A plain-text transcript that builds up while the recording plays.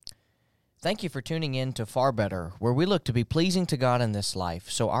Thank you for tuning in to Far Better, where we look to be pleasing to God in this life,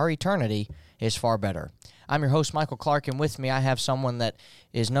 so our eternity is far better. I'm your host, Michael Clark, and with me I have someone that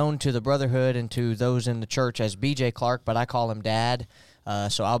is known to the Brotherhood and to those in the church as B.J. Clark, but I call him Dad,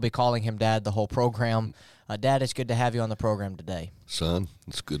 so I'll be calling him Dad the whole program. Dad, it's good to have you on the program today. Son,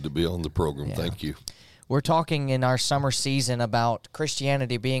 it's good to be on the program. Yeah. Thank you. We're talking in our summer season about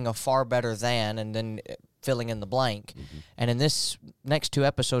Christianity being a far better than, and then filling in the blank. Mm-hmm. And in this next two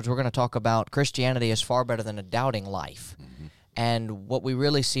episodes, we're going to talk about Christianity is far better than a doubting life. Mm-hmm. And what we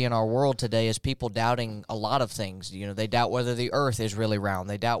really see in our world today is people doubting a lot of things. You know, they doubt whether the earth is really round.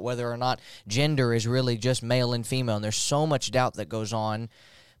 They doubt whether or not gender is really just male and female. And there's so much doubt that goes on.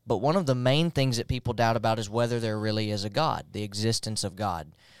 But one of the main things that people doubt about is whether there really is a God, the existence of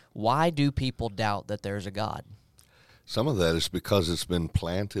God. Why do people doubt that there's a God? Some of that is because it's been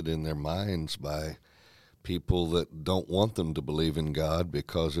planted in their minds by people that don't want them to believe in God,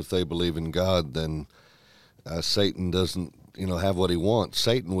 because if they believe in God, then Satan doesn't, have what he wants.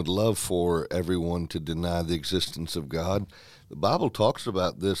 Satan would love for everyone to deny the existence of God. The Bible talks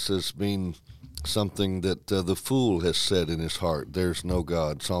about this as being something that the fool has said in his heart, there's no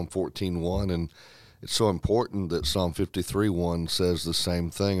God, Psalm 14:1, and it's so important that Psalm 53:1 says the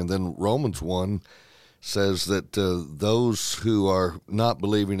same thing. And then Romans 1 says that those who are not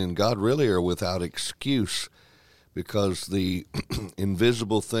believing in God really are without excuse, because the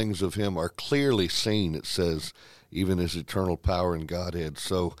invisible things of him are clearly seen, it says, even his eternal power and Godhead.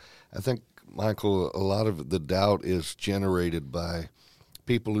 So I think, Michael, a lot of the doubt is generated by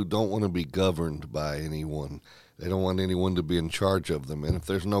people who don't want to be governed by anyone. They don't want anyone to be in charge of them. And if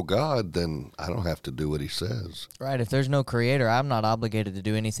there's no God, then I don't have to do what he says. Right. If there's no creator, I'm not obligated to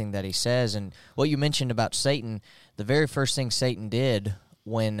do anything that he says. And what you mentioned about Satan, the very first thing Satan did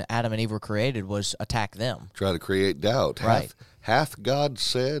when Adam and Eve were created was attack them. Try to create doubt. Right. Hath God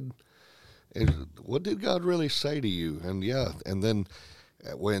said? What did God really say to you? And then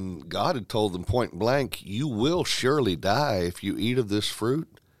when God had told them point blank, you will surely die if you eat of this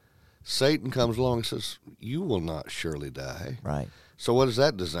fruit, Satan comes along and says, you will not surely die. Right. So what is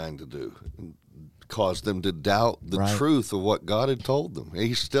that designed to do? Cause them to doubt the truth of what God had told them.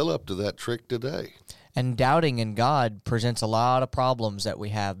 He's still up to that trick today. And doubting in God presents a lot of problems that we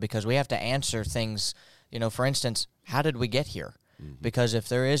have, because we have to answer things, for instance, how did we get here? Mm-hmm. Because if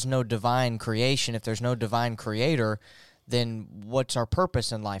there is no divine creation, if there's no divine creator, then what's our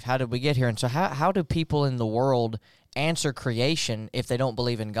purpose in life? How did we get here? And so how do people in the world answer creation if they don't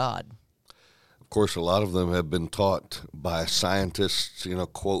believe in God? Of course, a lot of them have been taught by scientists,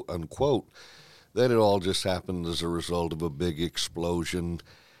 quote unquote, that it all just happened as a result of a big explosion,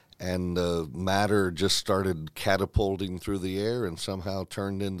 and matter just started catapulting through the air and somehow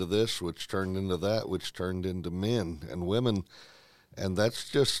turned into this, which turned into that, which turned into men and women. And that's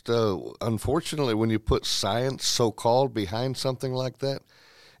just, unfortunately, when you put science, so-called, behind something like that.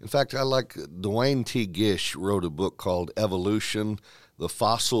 In fact, I like Duane T. Gish wrote a book called Evolution, The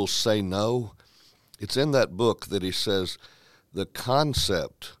Fossils Say No. It's in that book that he says the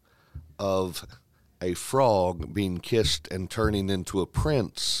concept of a frog being kissed and turning into a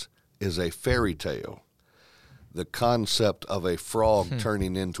prince is a fairy tale. The concept of a frog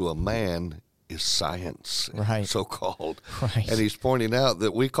turning into a man is science, right, so-called. Right. And he's pointing out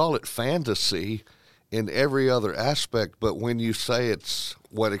that we call it fantasy in every other aspect, but when you say it's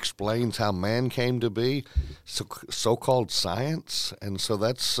what explains how man came to be, so-called science. And so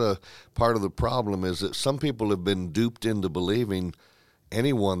that's part of the problem, is that some people have been duped into believing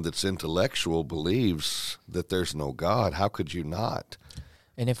anyone that's intellectual believes that there's no God. How could you not?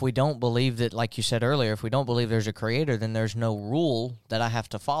 And if we don't believe that, like you said earlier, if we don't believe there's a creator, then there's no rule that I have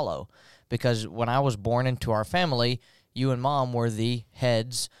to follow. Because when I was born into our family, you and Mom were the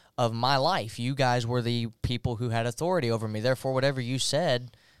heads of my life. You guys were the people who had authority over me. Therefore, whatever you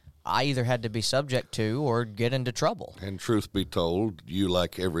said, I either had to be subject to or get into trouble. And truth be told, you,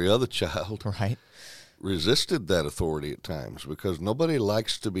 like every other child, right, resisted that authority at times, because nobody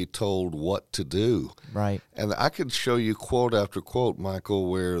likes to be told what to do. Right. And I could show you quote after quote,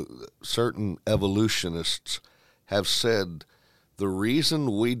 Michael, where certain evolutionists have said the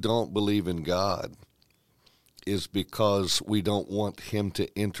reason we don't believe in God is because we don't want him to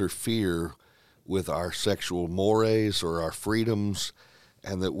interfere with our sexual mores or our freedoms,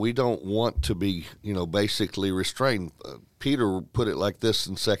 and that we don't want to be, basically restrained. Peter put it like this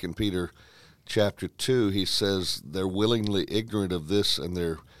in 2 Peter chapter 2. He says they're willingly ignorant of this, and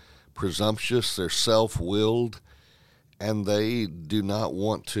they're presumptuous, they're self-willed, and they do not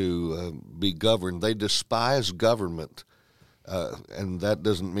want to be governed. They despise government. And that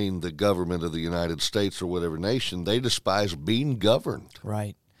doesn't mean the government of the United States or whatever nation. They despise being governed.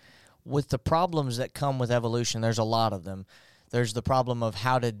 Right. with the problems that come with evolution, there's a lot of them. There's the problem of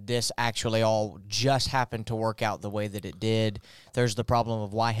how did this actually all just happen to work out the way that it did. There's the problem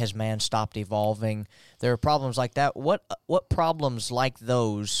of why has man stopped evolving. There are problems like that. What problems like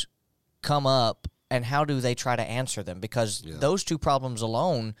those come up, and how do they try to answer them? Because those two problems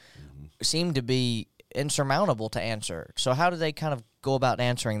alone seem to be insurmountable to answer. So how do they kind of go about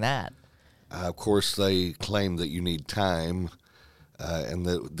answering that? Of course, they claim that you need time, and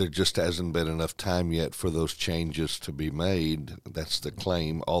that there just hasn't been enough time yet for those changes to be made. That's the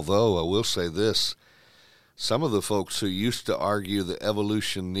claim. Although I will say this, some of the folks who used to argue that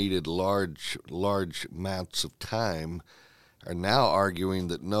evolution needed large amounts of time are now arguing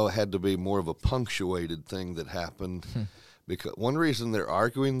that no, it had to be more of a punctuated thing that happened. Because one reason they're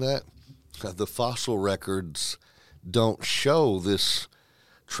arguing that, the fossil records don't show this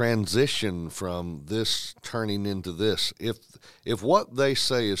transition from this turning into this. If what they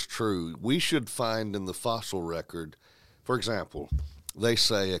say is true, we should find in the fossil record, for example, they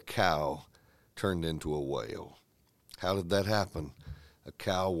say a cow turned into a whale. How did that happen? A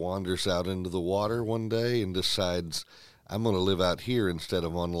cow wanders out into the water one day and decides, I'm going to live out here instead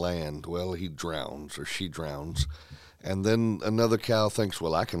of on land. Well, he drowns or she drowns. And then another cow thinks,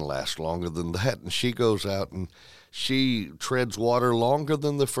 well, I can last longer than that. And she goes out and she treads water longer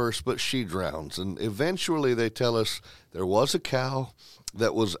than the first, but she drowns. And eventually they tell us there was a cow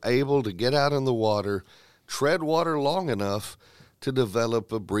that was able to get out in the water, tread water long enough to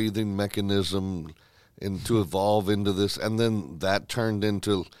develop a breathing mechanism and to evolve into this. And then that turned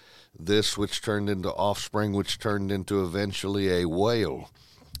into this, which turned into offspring, which turned into eventually a whale.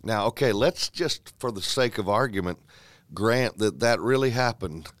 Now, okay, let's just, for the sake of argument, grant that that really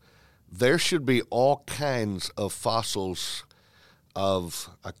happened. There should be all kinds of fossils of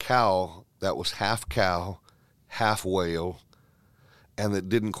a cow that was half cow, half whale, and that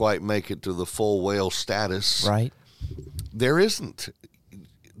didn't quite make it to the full whale status. Right. There isn't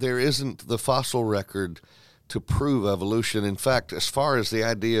the fossil record to prove evolution. In fact, as far as the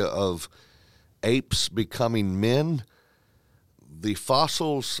idea of apes becoming men, the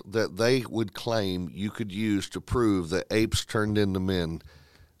fossils that they would claim you could use to prove that apes turned into men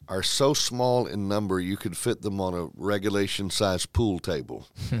are so small in number you could fit them on a regulation-sized pool table.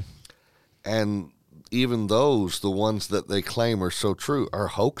 And even those, the ones that they claim are so true, are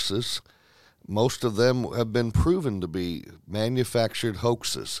hoaxes. Most of them have been proven to be manufactured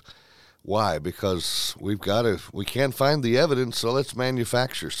hoaxes. Why? Because we can't find the evidence, so let's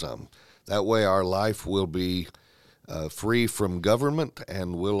manufacture some. That way our life will be free from government,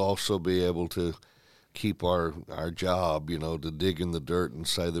 and we'll also be able to keep our job, to dig in the dirt and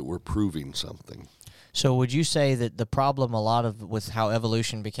say that we're proving something. So would you say that the problem with how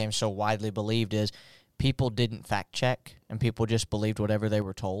evolution became so widely believed is people didn't fact check and people just believed whatever they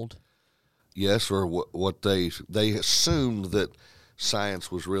were told? Yes, or what they assumed that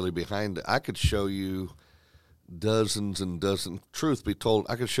science was really behind it. I could show you dozens and dozens. Truth be told,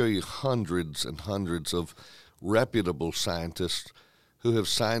 I could show you hundreds and hundreds of reputable scientists who have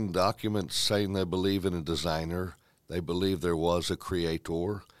signed documents saying they believe in a designer, they believe there was a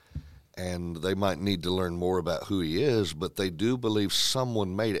creator, and they might need to learn more about who he is, but they do believe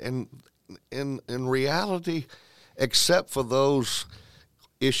someone made it. And in reality, except for those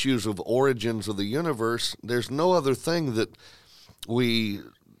issues of origins of the universe, there's no other thing that we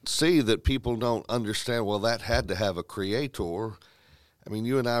see that people don't understand, well, that had to have a creator. I mean,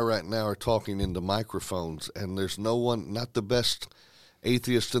 you and I right now are talking into microphones, and there's no one, not the best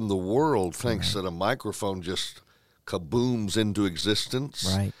atheist in the world, thinks that a microphone just kabooms into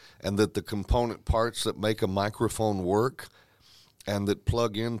existence, and that the component parts that make a microphone work and that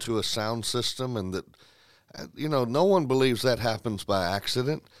plug into a sound system, and that, no one believes that happens by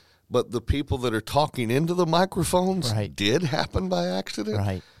accident. But the people that are talking into the microphones did happen by accident.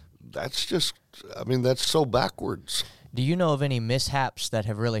 Right. That's just, that's so backwards. Do you know of any mishaps that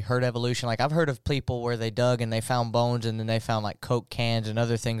have really hurt evolution? Like, I've heard of people where they dug and they found bones, and then they found like Coke cans and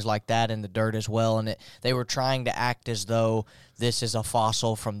other things like that in the dirt as well, and they were trying to act as though this is a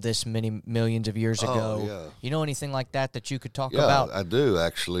fossil from this many millions of years ago. Yeah. You know anything like that you could talk about? Yeah, I do,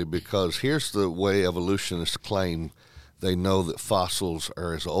 actually, because here's the way evolutionists claim they know that fossils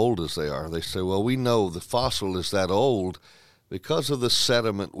are as old as they are. They say, well, we know the fossil is that old because of the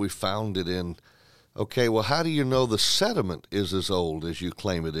sediment we found it in. Okay, well, how do you know the sediment is as old as you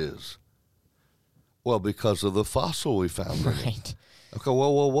claim it is? Well, because of the fossil we found in it. Okay,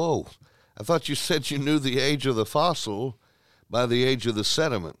 whoa. I thought you said you knew the age of the fossil by the age of the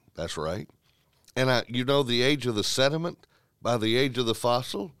sediment. That's right. And you know the age of the sediment by the age of the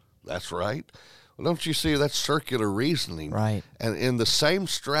fossil? That's right. Well, don't you see that's circular reasoning? Right. And in the same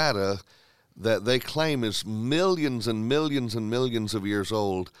strata that they claim is millions and millions and millions of years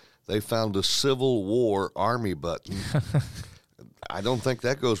old, they found a Civil War army button. I don't think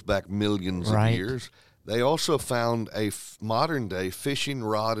that goes back millions of years. They also found a modern-day fishing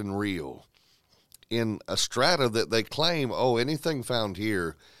rod and reel in a strata that they claim, anything found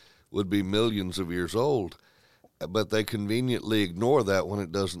here would be millions of years old. But they conveniently ignore that when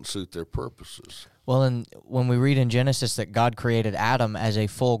it doesn't suit their purposes. Well, and when we read in Genesis that God created Adam as a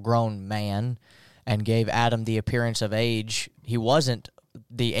full-grown man and gave Adam the appearance of age, he wasn't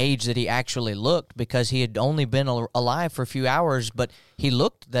the age that he actually looked because he had only been alive for a few hours, but he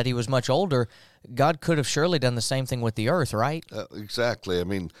looked that he was much older. God could have surely done the same thing with the earth, right? Exactly. I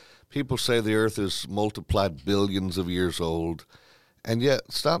mean, people say the earth is multiplied billions of years old, and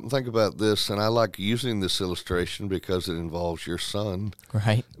yet stop and think about this, and I like using this illustration because it involves your son,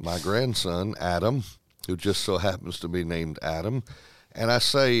 right? My grandson, Adam, who just so happens to be named Adam. And I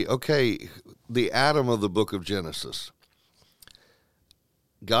say, okay, the Adam of the book of Genesis,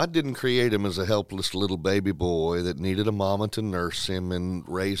 God didn't create him as a helpless little baby boy that needed a mama to nurse him and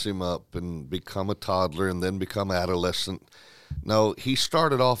raise him up and become a toddler and then become adolescent. No, he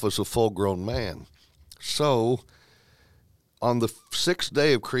started off as a full-grown man. So on the sixth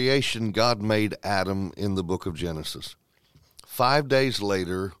day of creation, God made Adam in the book of Genesis. 5 days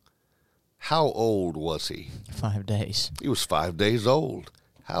later, how old was he? 5 days. He was 5 days old.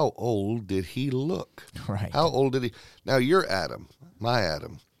 How old did he look? Right. How old did he? Now, your Adam, my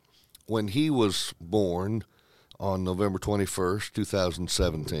Adam, when he was born on November 21st,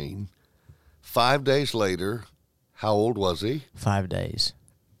 2017, 5 days later, how old was he? 5 days.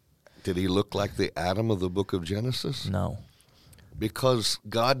 Did he look like the Adam of the book of Genesis? No. Because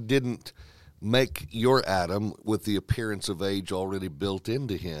God didn't make your Adam with the appearance of age already built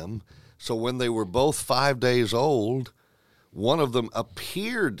into him. So when they were both 5 days old, one of them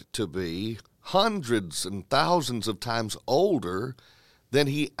appeared to be hundreds and thousands of times older than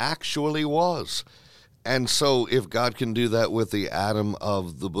he actually was. And so if God can do that with the Adam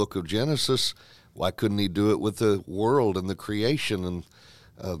of the book of Genesis, why couldn't he do it with the world and the creation and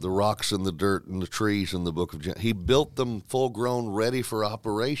the rocks and the dirt and the trees in the book of Genesis? He built them full-grown, ready for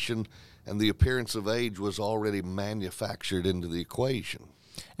operation, and the appearance of age was already manufactured into the equation.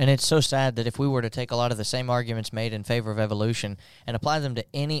 And it's so sad that if we were to take a lot of the same arguments made in favor of evolution and apply them to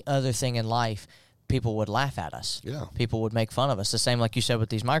any other thing in life, people would laugh at us. Yeah. People would make fun of us. The same like you said with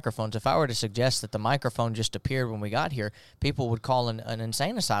these microphones. If I were to suggest that the microphone just appeared when we got here, people would call an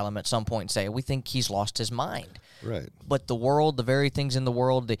insane asylum at some point and say, we think he's lost his mind. Right. But the world, the very things in the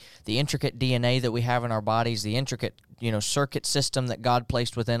world, the intricate DNA that we have in our bodies, the intricate, circuit system that God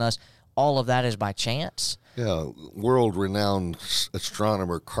placed within us, all of that is by chance. Yeah, world-renowned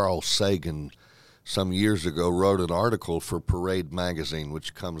astronomer Carl Sagan some years ago wrote an article for Parade magazine,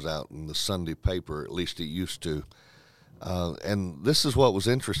 which comes out in the Sunday paper, at least it used to. And this is what was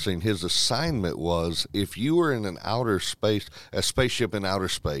interesting. His assignment was, if you were in a spaceship in outer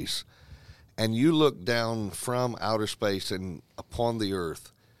space, and you look down from outer space and upon the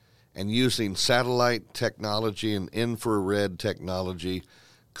Earth, and using satellite technology and infrared technology,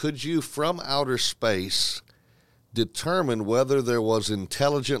 could you, from outer space, determine whether there was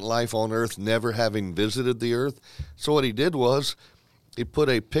intelligent life on Earth never having visited the Earth? So what he did was he put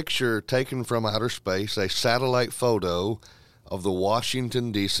a picture taken from outer space, a satellite photo of the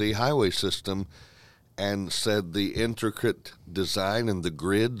Washington, D.C. highway system, and said the intricate design and the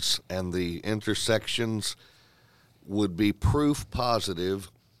grids and the intersections would be proof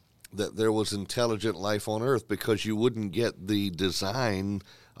positive that there was intelligent life on Earth, because you wouldn't get the design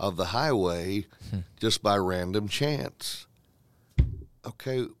of the highway just by random chance.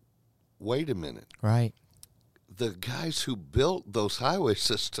 Okay, wait a minute. Right. The guys who built those highway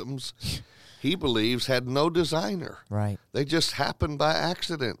systems, he believes, had no designer. Right. They just happened by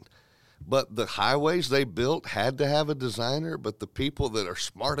accident. But the highways they built had to have a designer, but the people that are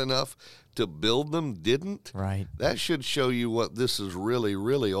smart enough to build them didn't. Right. That should show you what this is really,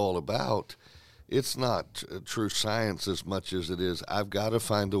 really all about. It's not true science as much as it is, I've got to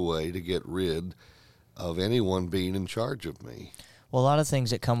find a way to get rid of anyone being in charge of me. Well, a lot of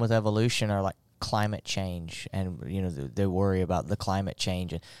things that come with evolution are like climate change, and they worry about the climate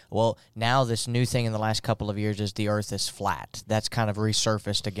change. And well, now this new thing in the last couple of years is the Earth is flat. That's kind of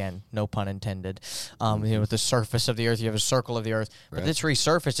resurfaced again, no pun intended. With the surface of the Earth, you have a circle of the Earth, but it's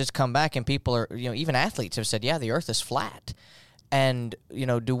resurfaced. It's come back, and people are, even athletes have said, yeah, the Earth is flat. And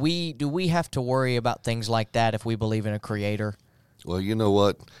do we have to worry about things like that if we believe in a creator? Well, you know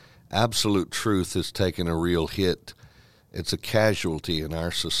what? Absolute truth has taken a real hit. It's a casualty in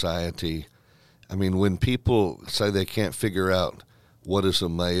our society. I mean, when people say they can't figure out what is a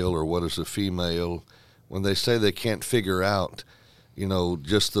male or what is a female, when they say they can't figure out,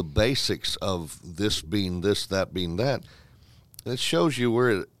 just the basics of this being this, that being that, it shows you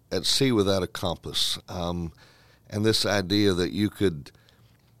we're at sea without a compass. And this idea that you could,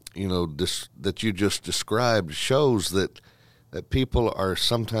 that you just described shows that people are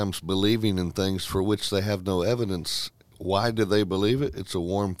sometimes believing in things for which they have no evidence. Why do they believe it? It's a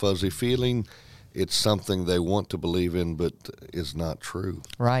warm, fuzzy feeling. It's something they want to believe in, but is not true.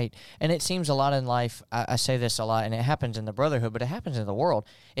 Right. And it seems a lot in life, I say this a lot, and it happens in the brotherhood, but it happens in the world.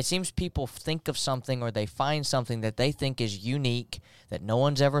 It seems people think of something or they find something that they think is unique, that no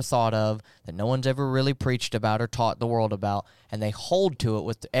one's ever thought of, that no one's ever really preached about or taught the world about, and they hold to it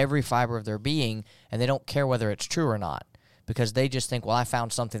with every fiber of their being, and they don't care whether it's true or not, because they just think, well, I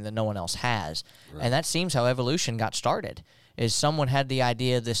found something that no one else has. Right. And that seems how evolution got started. Is someone had the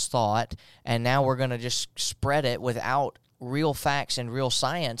idea, this thought, and now we're going to just spread it without real facts and real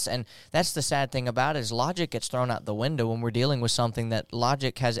science. And that's the sad thing about it, is logic gets thrown out the window when we're dealing with something that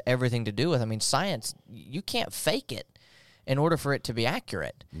logic has everything to do with. I mean, science, you can't fake it in order for it to be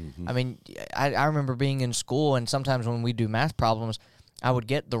accurate. Mm-hmm. I mean, I remember being in school, and sometimes when we do math problems, I would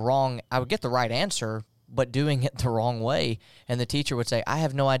get the right answer, but doing it the wrong way. And the teacher would say, I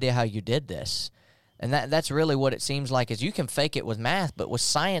have no idea how you did this. And that's really what it seems like, is you can fake it with math, but with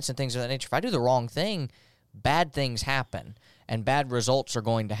science and things of that nature, if I do the wrong thing, bad things happen, and bad results are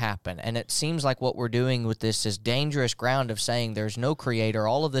going to happen. And it seems like what we're doing with this is dangerous ground of saying there's no creator,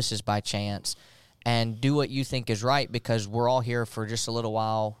 all of this is by chance, and do what you think is right, because we're all here for just a little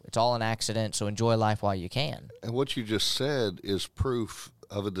while. It's all an accident, so enjoy life while you can. And what you just said is proof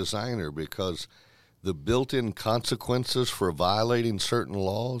of a designer, because the built-in consequences for violating certain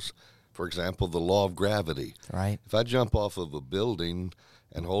laws, for example, the law of gravity. Right. If I jump off of a building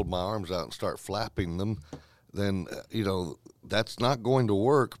and hold my arms out and start flapping them, then, that's not going to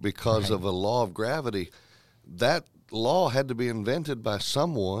work because of a law of gravity. That law had to be invented by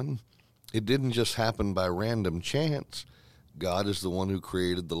someone. It didn't just happen by random chance. God is the one who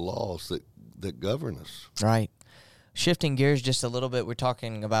created the laws that govern us. Right. Shifting gears just a little bit, we're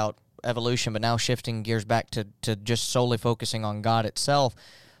talking about evolution, but now shifting gears back to just solely focusing on God itself.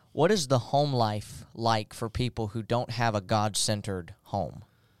 What is the home life like for people who don't have a God-centered home?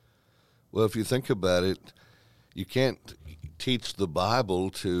 Well, if you think about it, you can't teach the Bible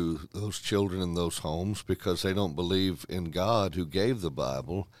to those children in those homes because they don't believe in God who gave the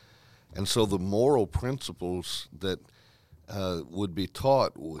Bible. And so the moral principles that would be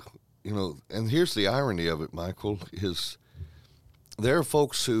taught, and here's the irony of it, Michael, is there are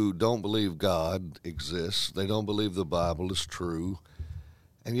folks who don't believe God exists. They don't believe the Bible is true.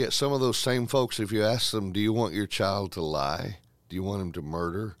 And yet some of those same folks, if you ask them, do you want your child to lie? Do you want him to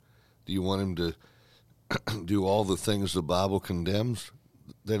murder? Do you want him to do all the things the Bible condemns?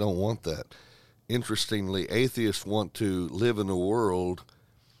 They don't want that. Interestingly, atheists want to live in a world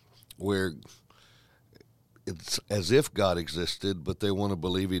where it's as if God existed, but they want to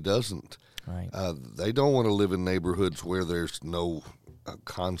believe he doesn't. Right. They don't want to live in neighborhoods where there's no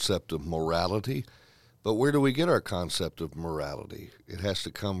concept of morality. But where do we get our concept of morality? It has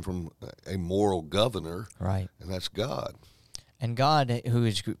to come from a moral governor, right? And that's God. And God, who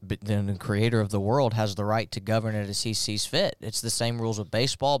is the creator of the world, has the right to govern it as he sees fit. It's the same rules with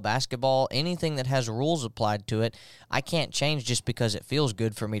baseball, basketball, anything that has rules applied to it. I can't change just because it feels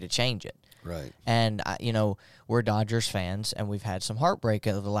good for me to change it. Right. And, we're Dodgers fans, and we've had some heartbreak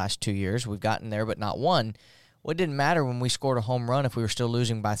over the last 2 years. We've gotten there, but not won. Well, it didn't matter when we scored a home run if we were still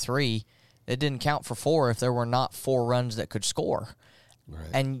losing by 3. It didn't count for 4 if there were not 4 runs that could score. Right.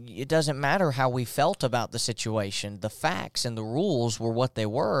 And it doesn't matter how we felt about the situation. The facts and the rules were what they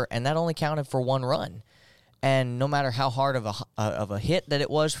were, and that only counted for 1 run. And no matter how hard of a hit that it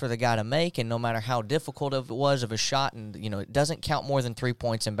was for the guy to make, and no matter how difficult it was of a shot, and it doesn't count more than 3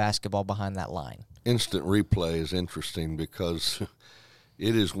 points in basketball behind that line. Instant replay is interesting because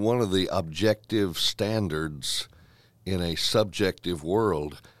it is one of the objective standards in a subjective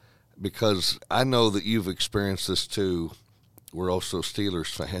world. Because I know that you've experienced this too. We're also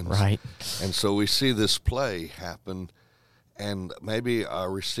Steelers fans. Right. And so we see this play happen, and maybe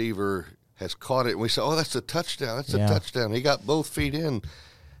our receiver has caught it, and we say, oh, that's a touchdown. That's a touchdown. He got both feet in.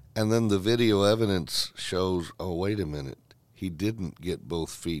 And then the video evidence shows, oh, wait a minute. He didn't get both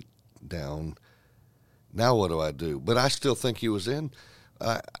feet down. Now what do I do? But I still think he was in.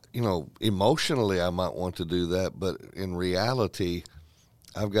 Emotionally I might want to do that, but in reality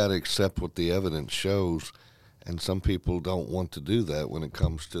I've got to accept what the evidence shows. And some people don't want to do that when it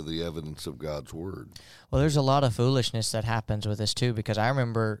comes to the evidence of God's Word. Well, there's a lot of foolishness that happens with this, too, because I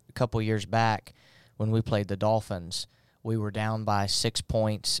remember a couple years back when we played the Dolphins, we were down by 6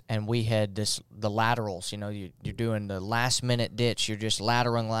 points, and we had the laterals. You know, you're doing the last-minute ditch. You're just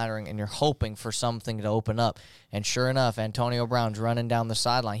latering, and you're hoping for something to open up. And sure enough, Antonio Brown's running down the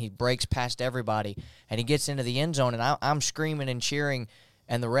sideline. He breaks past everybody, and he gets into the end zone, and I'm screaming and cheering,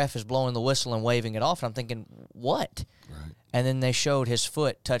 and the ref is blowing the whistle and waving it off. And I'm thinking, what? Right. And then they showed his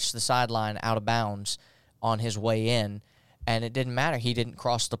foot touch the sideline out of bounds on his way in, and it didn't matter. He didn't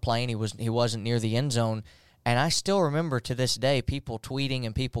cross the plane. He wasn't near the end zone. And I still remember to this day people tweeting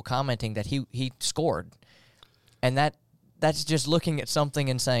and people commenting that he scored. And that's just looking at something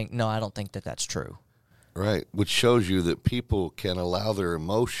and saying, no, I don't think that's true. Right, which shows you that people can allow their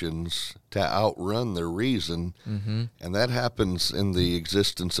emotions to outrun their reason, and that happens in the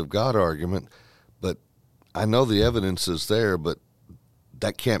existence of God argument. But I know the evidence is there, but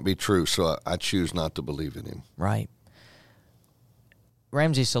that can't be true, so I choose not to believe in him. Right.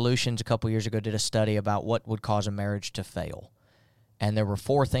 Ramsey Solutions a couple years ago did a study about what would cause a marriage to fail. And there were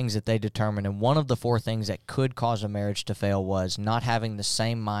 4 things that they determined, and one of the 4 things that could cause a marriage to fail was not having the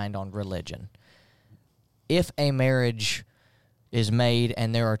same mind on religion. If a marriage is made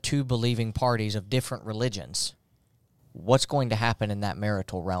and there are 2 believing parties of different religions, what's going to happen in that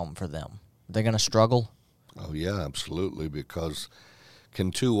marital realm for them? They're going to struggle? Oh, yeah, absolutely, because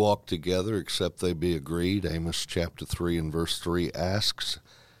can 2 walk together except they be agreed? Amos chapter 3 and verse 3 asks.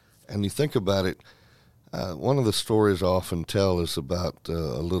 And you think about it, one of the stories I often tell is about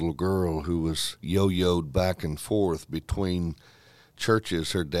a little girl who was yo-yoed back and forth between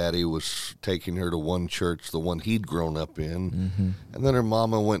churches. Her daddy was taking her to one church, the one he'd grown up in, and then her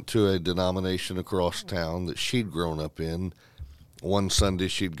mama went to a denomination across town that she'd grown up in. One Sunday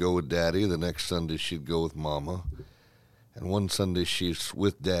she'd go with daddy, the next Sunday she'd go with mama. And one Sunday she's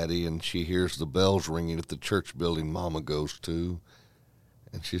with daddy and she hears the bells ringing at the church building mama goes to.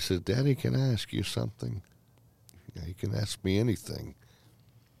 And she says, Daddy, can I ask you something? Yeah, you can ask me anything.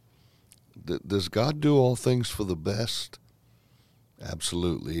 Does God do all things for the best?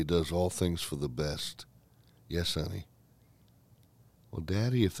 Absolutely, he does all things for the best. Yes, honey. Well,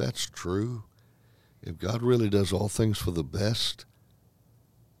 Daddy, if that's true, if God really does all things for the best,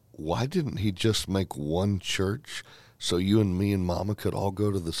 why didn't he just make one church so you and me and Mama could all go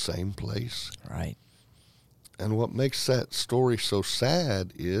to the same place? Right. And what makes that story so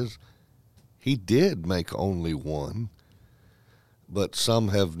sad is he did make only one, but some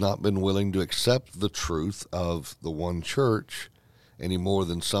have not been willing to accept the truth of the one church any more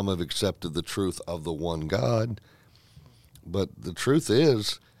than some have accepted the truth of the one God. But the truth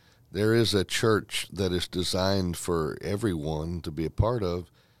is, there is a church that is designed for everyone to be a part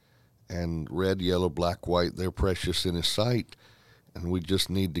of, and red, yellow, black, white, they're precious in his sight, and we just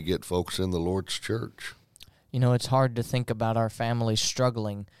need to get folks in the Lord's church. You know, it's hard to think about our families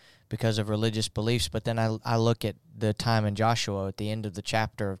struggling because of religious beliefs, but then I look at the time in Joshua at the end of the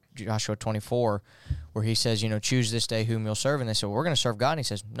chapter of Joshua 24 where he says, you know, choose this day whom you'll serve. And they said, well, we're going to serve God. And he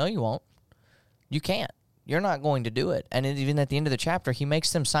says, no, you won't. You can't. You're not going to do it. And even at the end of the chapter, he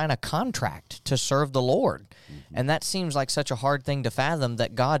makes them sign a contract to serve the Lord. Mm-hmm. And that seems like such a hard thing to fathom,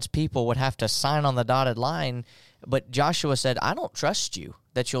 that God's people would have to sign on the dotted line. But Joshua said, I don't trust you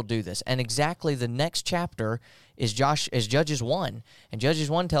that you'll do this. And exactly the next chapter is Judges 1. And Judges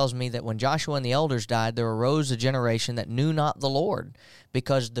 1 tells me that when Joshua and the elders died, there arose a generation that knew not the Lord,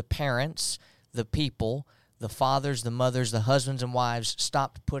 because the parents, the people, the fathers, the mothers, the husbands and wives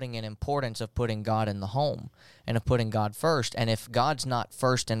stopped putting an importance of putting God in the home and of putting God first. And if God's not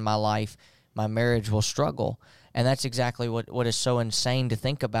first in my life, my marriage will struggle. And that's exactly what is so insane to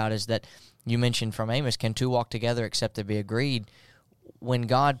think about, is that you mentioned from Amos, can 2 walk together except they be agreed? When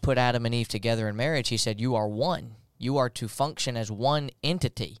God put Adam and Eve together in marriage, he said, you are one. You are to function as one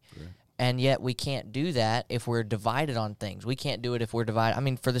entity. Right. And yet we can't do that if we're divided on things. We can't do it if we're divided. I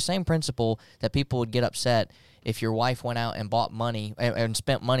mean, for the same principle that people would get upset if your wife went out and bought money and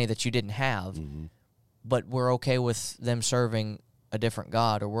spent money that you didn't have, mm-hmm. but we're okay with them serving a different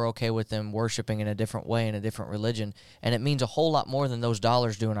God, or we're okay with them worshiping in a different way, in a different religion. And it means a whole lot more than those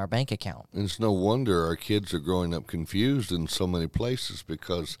dollars do in our bank account. And it's no wonder our kids are growing up confused in so many places,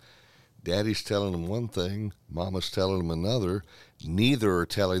 because Daddy's telling them one thing, Mama's telling them another. Neither are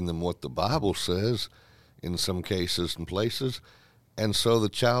telling them what the Bible says in some cases and places. And so the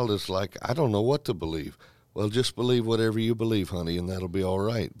child is like, I don't know what to believe. Well, just believe whatever you believe, honey, and that'll be all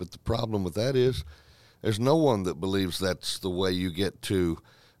right. But the problem with that is there's no one that believes that's the way you get to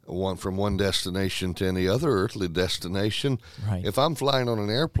from one destination to any other earthly destination. Right. If I'm flying on an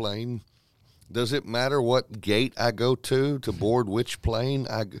airplane, Does it matter what gate I go to board which plane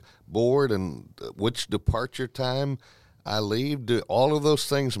I board and which departure time I leave? Do all of those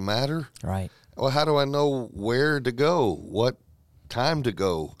things matter? Right. Well, how do I know where to go, what time to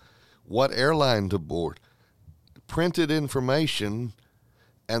go, what airline to board? Printed information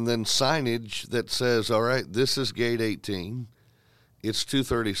and then signage that says, all right, this is gate 18. It's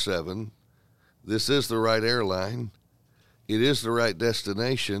 237. This is the right airline. It is the right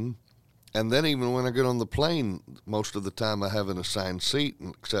destination. And then even when I get on the plane, most of the time I have an assigned seat,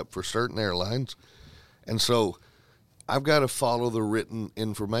 except for certain airlines. And so I've got to follow the written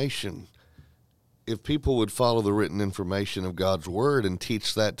information. If people would follow the written information of God's Word and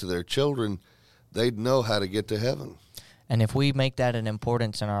teach that to their children, they'd know how to get to heaven. And if we make that an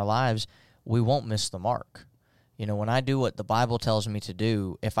importance in our lives, we won't miss the mark. You know, when I do what the Bible tells me to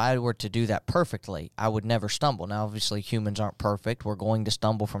do, if I were to do that perfectly, I would never stumble. Now, obviously, humans aren't perfect. We're going to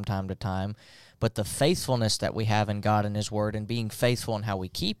stumble from time to time. But the faithfulness that we have in God and His Word and being faithful in how we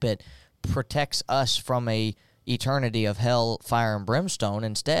keep it protects us from a eternity of hell, fire, and brimstone.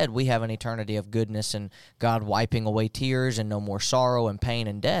 Instead, we have an eternity of goodness and God wiping away tears and no more sorrow and pain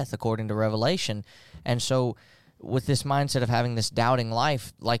and death, according to Revelation. And so with this mindset of having this doubting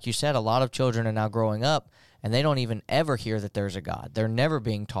life, like you said, a lot of children are now growing up and they don't even ever hear that there's a God. They're never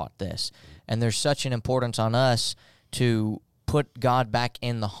being taught this. And there's such an importance on us to put God back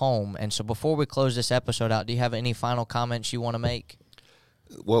in the home. And so before we close this episode out, do you have any final comments you want to make?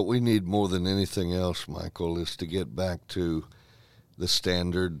 What we need more than anything else, Michael, is to get back to the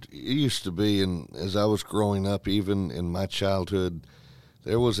standard. It used to be, and as I was growing up, even in my childhood,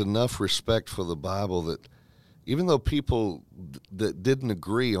 there was enough respect for the Bible that even though people that didn't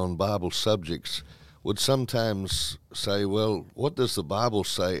agree on Bible subjects would sometimes say, well, what does the Bible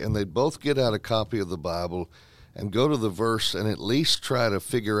say? And they'd both get out a copy of the Bible and go to the verse and at least try to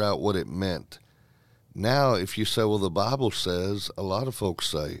figure out what it meant. Now, if you say, well, the Bible says, a lot of folks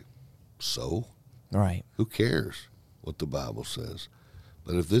say, so? Right. Who cares what the Bible says?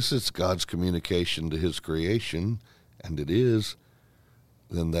 But if this is God's communication to His creation, and it is,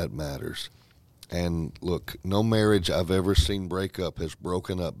 then that matters. And look, no marriage I've ever seen break up has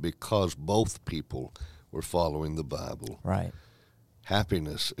broken up because both people were following the Bible. Right.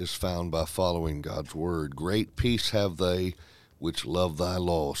 Happiness is found by following God's Word. Great peace have they which love thy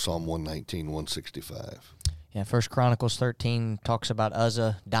law, Psalm 119, 165. Yeah, 1 Chronicles 13 talks about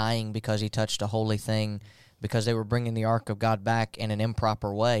Uzzah dying because he touched a holy thing, because they were bringing the ark of God back in an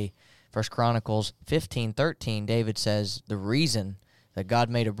improper way. 1 Chronicles 15:13, David says, the reason that God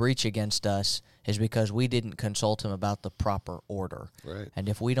made a breach against us is because we didn't consult Him about the proper order. Right. And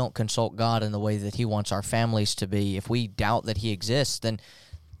if we don't consult God in the way that He wants our families to be, if we doubt that He exists, then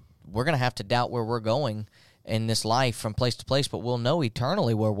we're going to have to doubt where we're going in this life from place to place, but we'll know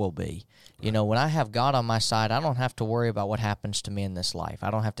eternally where we'll be. Right. You know, when I have God on my side, I don't have to worry about what happens to me in this life.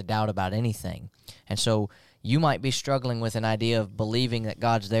 I don't have to doubt about anything. And so you might be struggling with an idea of believing that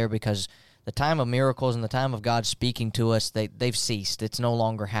God's there because the time of miracles and the time of God speaking to us, they've ceased. It's no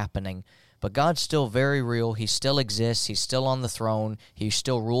longer happening. But God's still very real. He still exists. He's still on the throne. He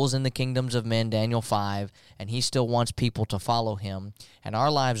still rules in the kingdoms of men, Daniel 5, and He still wants people to follow Him. And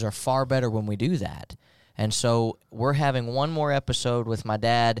our lives are far better when we do that. And so we're having one more episode with my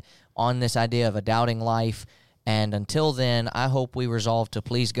dad on this idea of a doubting life. And until then, I hope we resolve to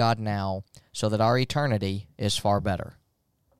please God now so that our eternity is far better.